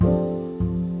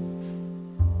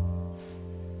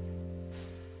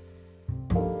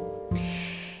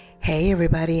Hey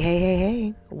everybody,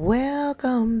 hey.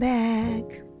 Welcome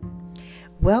back.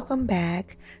 Welcome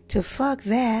back to Fuck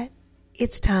That.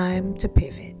 It's time to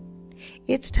pivot.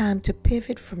 It's time to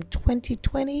pivot from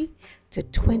 2020 to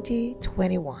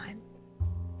 2021.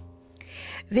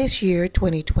 This year,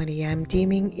 2020, I'm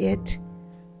deeming it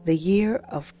the year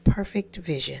of perfect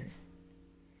vision.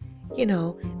 You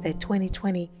know, that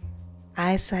 2020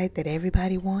 eyesight that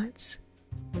everybody wants?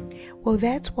 Well,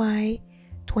 that's why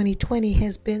 2020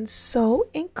 has been so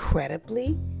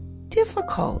incredibly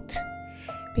difficult,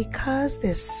 because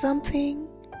there's something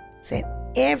that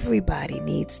everybody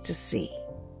needs to see.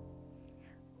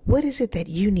 What is it that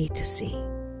you need to see?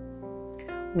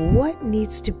 What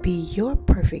needs to be your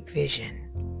perfect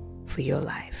vision for your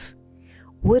life?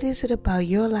 What is it about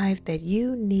your life that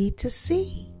you need to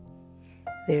see?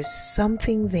 There's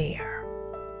something there.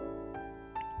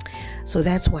 So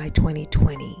that's why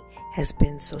 2020 has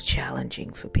been so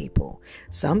challenging for people.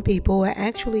 Some people are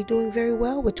actually doing very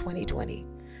well with 2020.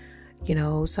 You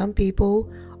know, some people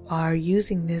are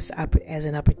using this as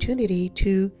an opportunity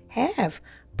to have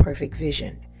perfect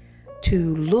vision,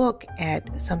 to look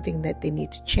at something that they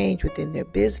need to change within their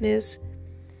business,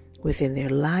 within their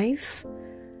life,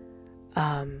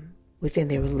 within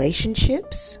their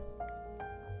relationships.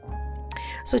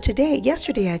 So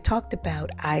yesterday I talked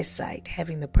about eyesight,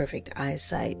 having the perfect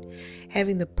eyesight,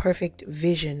 having the perfect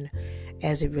vision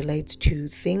as it relates to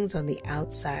things on the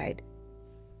outside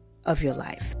of your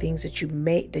life, things that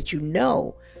you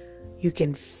know you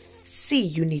can see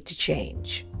you need to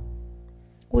change.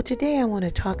 Well, today I want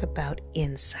to talk about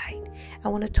insight. I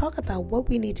want to talk about what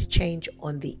we need to change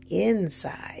on the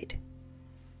inside.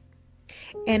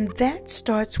 And that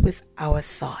starts with our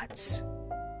thoughts.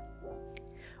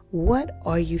 What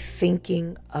are you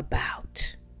thinking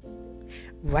about?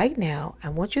 Right now, I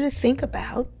want you to think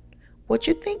about what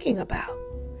you're thinking about.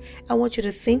 I want you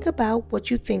to think about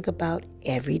what you think about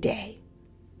every day.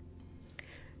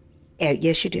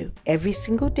 Yes, you do. Every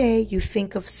single day you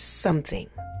think of something.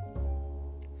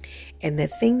 And the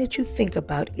thing that you think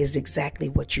about is exactly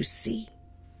what you see.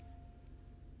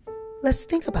 Let's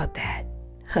think about that.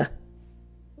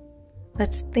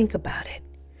 Let's think about it.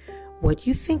 What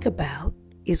you think about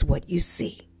is what you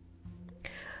see.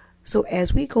 So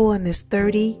as we go on this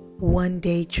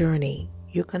 31-day journey,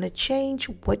 you're going to change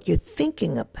what you're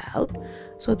thinking about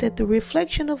so that the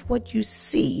reflection of what you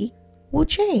see will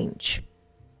change.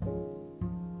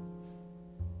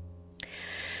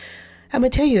 I'm going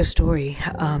to tell you a story.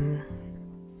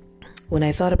 When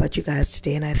I thought about you guys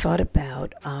today, and I thought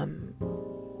about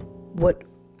what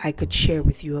I could share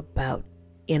with you about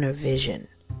inner vision,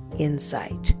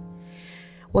 insight,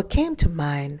 what came to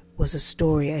mind was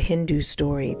a Hindu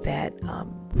story that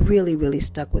really, really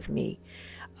stuck with me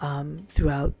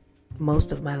throughout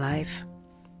most of my life.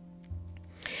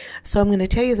 So I'm going to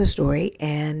tell you the story,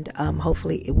 and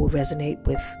hopefully it will resonate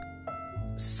with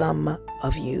some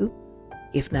of you,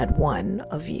 if not one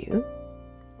of you.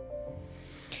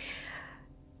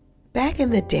 Back in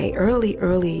the day, early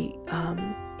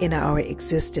in our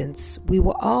existence, we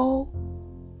were all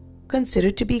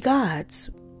considered to be gods.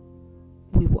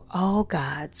 We were all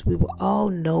gods. We were all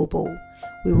noble.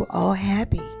 We were all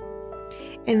happy.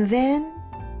 And then,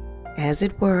 as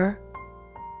it were,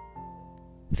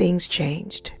 things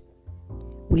changed.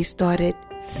 We started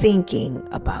thinking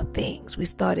about things. We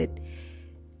started,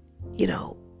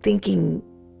 thinking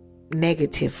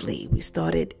negatively. We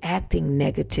started acting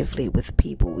negatively with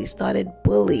people. We started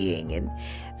bullying, and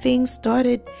things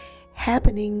started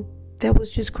happening that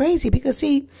was just crazy. Because,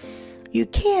 see, you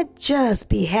can't just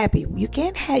be happy. You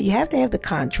have to have the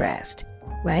contrast,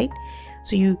 right?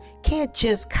 So you can't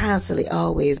just constantly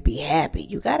always be happy.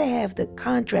 You got to have the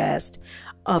contrast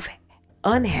of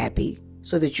unhappy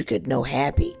so that you could know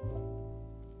happy.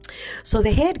 So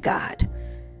the head god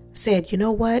said, you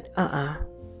know what?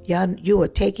 Y'all, you are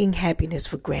taking happiness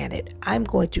for granted. I'm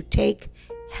going to take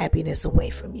happiness away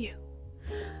from you.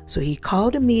 So he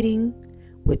called a meeting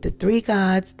with the three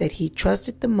gods that he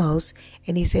trusted the most.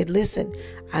 And he said, listen,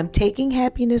 I'm taking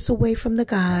happiness away from the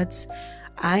gods.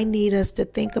 I need us to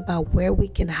think about where we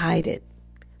can hide it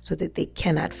so that they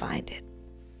cannot find it.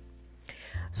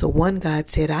 So one god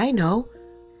said, I know,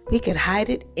 we can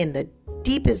hide it in the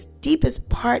deepest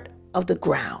part of the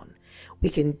ground.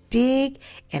 We can dig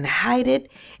and hide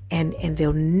it, and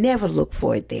they'll never look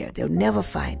for it there. They'll never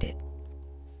find it.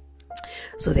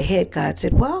 So the head god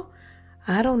said, well,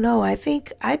 I don't know. I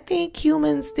think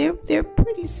humans, they're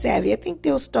pretty savvy. I think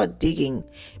they'll start digging,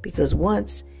 because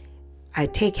once I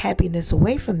take happiness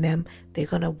away from them, they're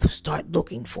going to start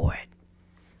looking for it.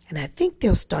 And I think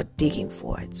they'll start digging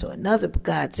for it. So another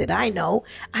god said, I know.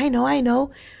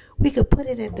 We could put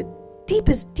it at the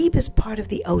deepest part of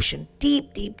the ocean.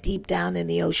 Deep, deep, deep down in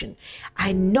the ocean.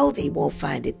 I know they won't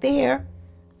find it there.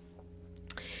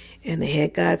 And the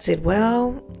head God said,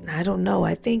 well, I don't know.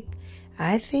 I think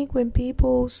when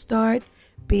people start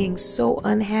being so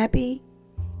unhappy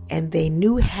and they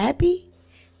knew happy,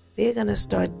 they're going to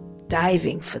start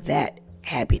diving for that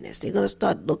happiness. They're going to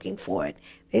start looking for it.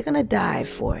 They're going to dive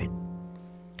for it.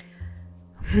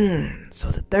 So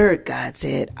the third God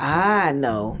said, I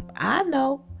know.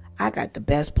 I got the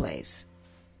best place.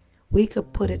 We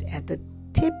could put it at the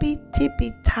tippy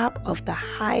top of the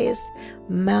highest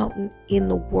mountain in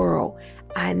the world.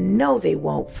 I know they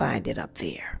won't find it up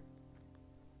there.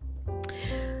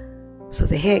 So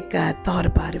the head God thought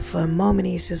about it for a moment.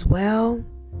 He says, well,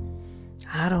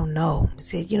 I don't know. He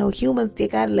said, humans, they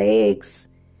got legs.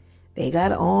 They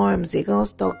got arms. They're going to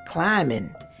start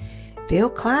climbing. They'll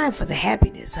climb for the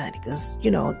happiness, honey. Because,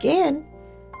 again,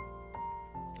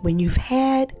 when you've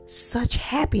had such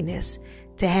happiness,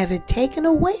 to have it taken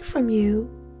away from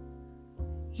you,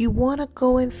 you want to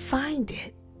go and find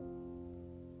it.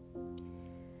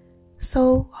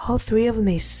 So all three of them,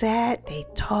 they sat, they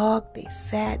talked, they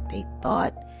sat, they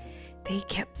thought, they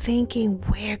kept thinking,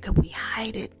 where could we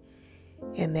hide it?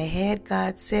 And the head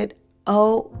God said,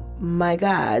 oh my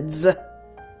gods,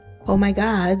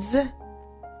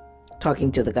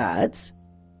 talking to the gods,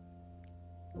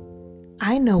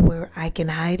 I know where I can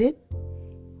hide it,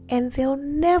 and they'll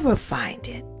never find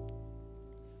it.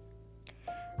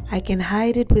 I can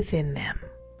hide it within them,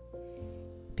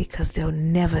 because they'll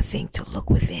never think to look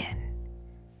within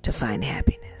to find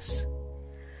happiness.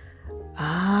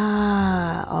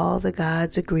 All the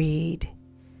gods agreed.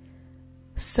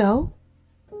 So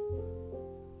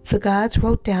the gods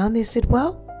wrote down, they said,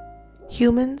 well,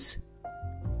 humans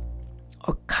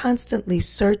are constantly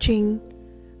searching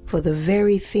for the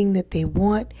very thing that they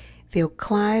want. They'll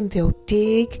climb, they'll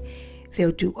dig,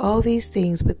 they'll do all these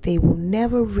things, but they will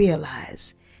never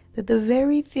realize that the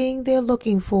very thing they're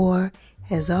looking for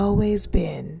has always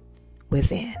been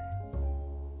within.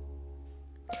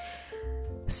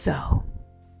 So,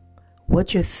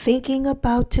 what you're thinking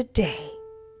about today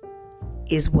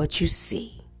is what you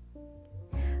see.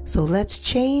 So let's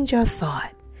change our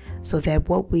thought so that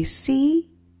what we see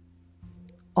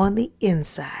on the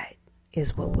inside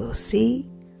is what we'll see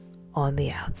on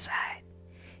the outside.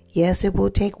 Yes, it will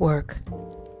take work,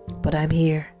 but I'm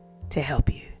here to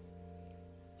help you.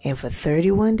 And for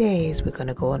 31 days, we're going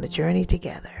to go on a journey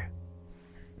together.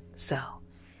 So,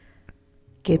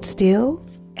 get still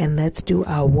and let's do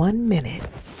our 1 minute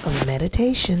of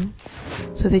meditation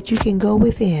so that you can go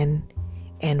within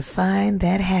and find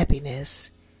that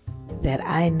happiness that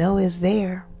I know is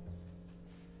there.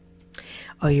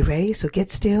 Are you ready? So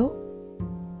get still.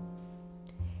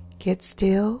 Get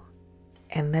still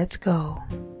and let's go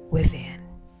within.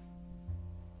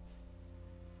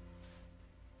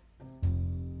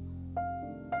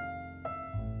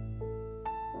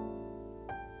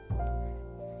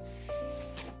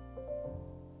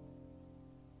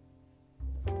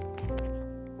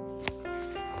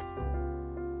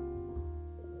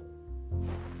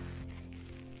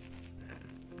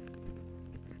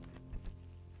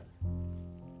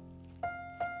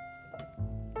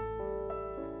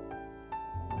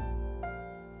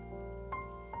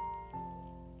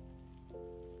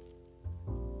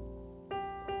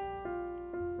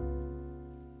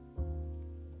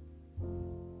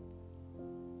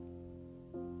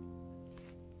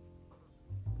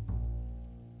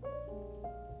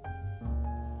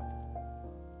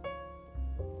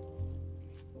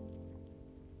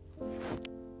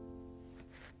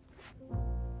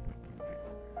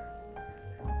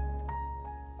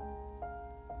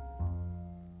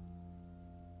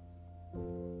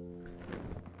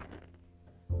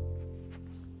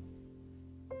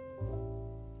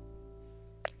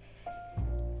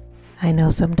 I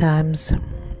know sometimes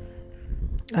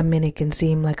a minute can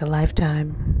seem like a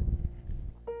lifetime.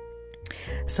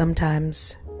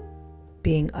 Sometimes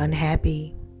being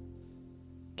unhappy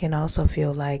can also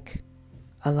feel like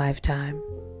a lifetime.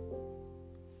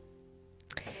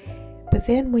 But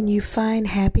then when you find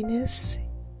happiness,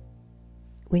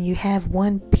 when you have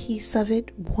one piece of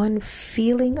it, one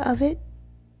feeling of it,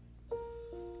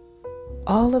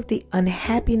 all of the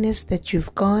unhappiness that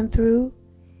you've gone through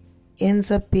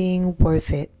ends up being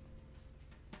worth it.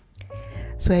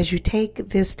 So as you take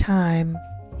this time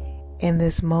and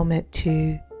this moment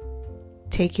to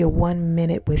take your 1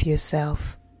 minute with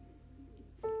yourself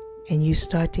and you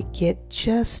start to get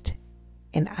just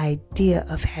an idea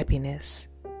of happiness,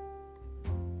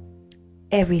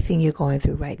 everything you're going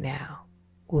through right now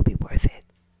will be worth it.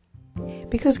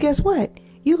 Because guess what?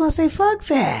 You're going to say, fuck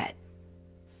that.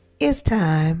 It's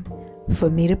time for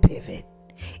me to pivot.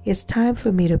 It's time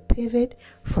for me to pivot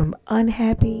from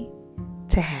unhappy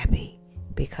to happy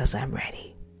because I'm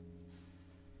ready.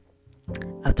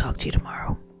 I'll talk to you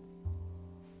tomorrow.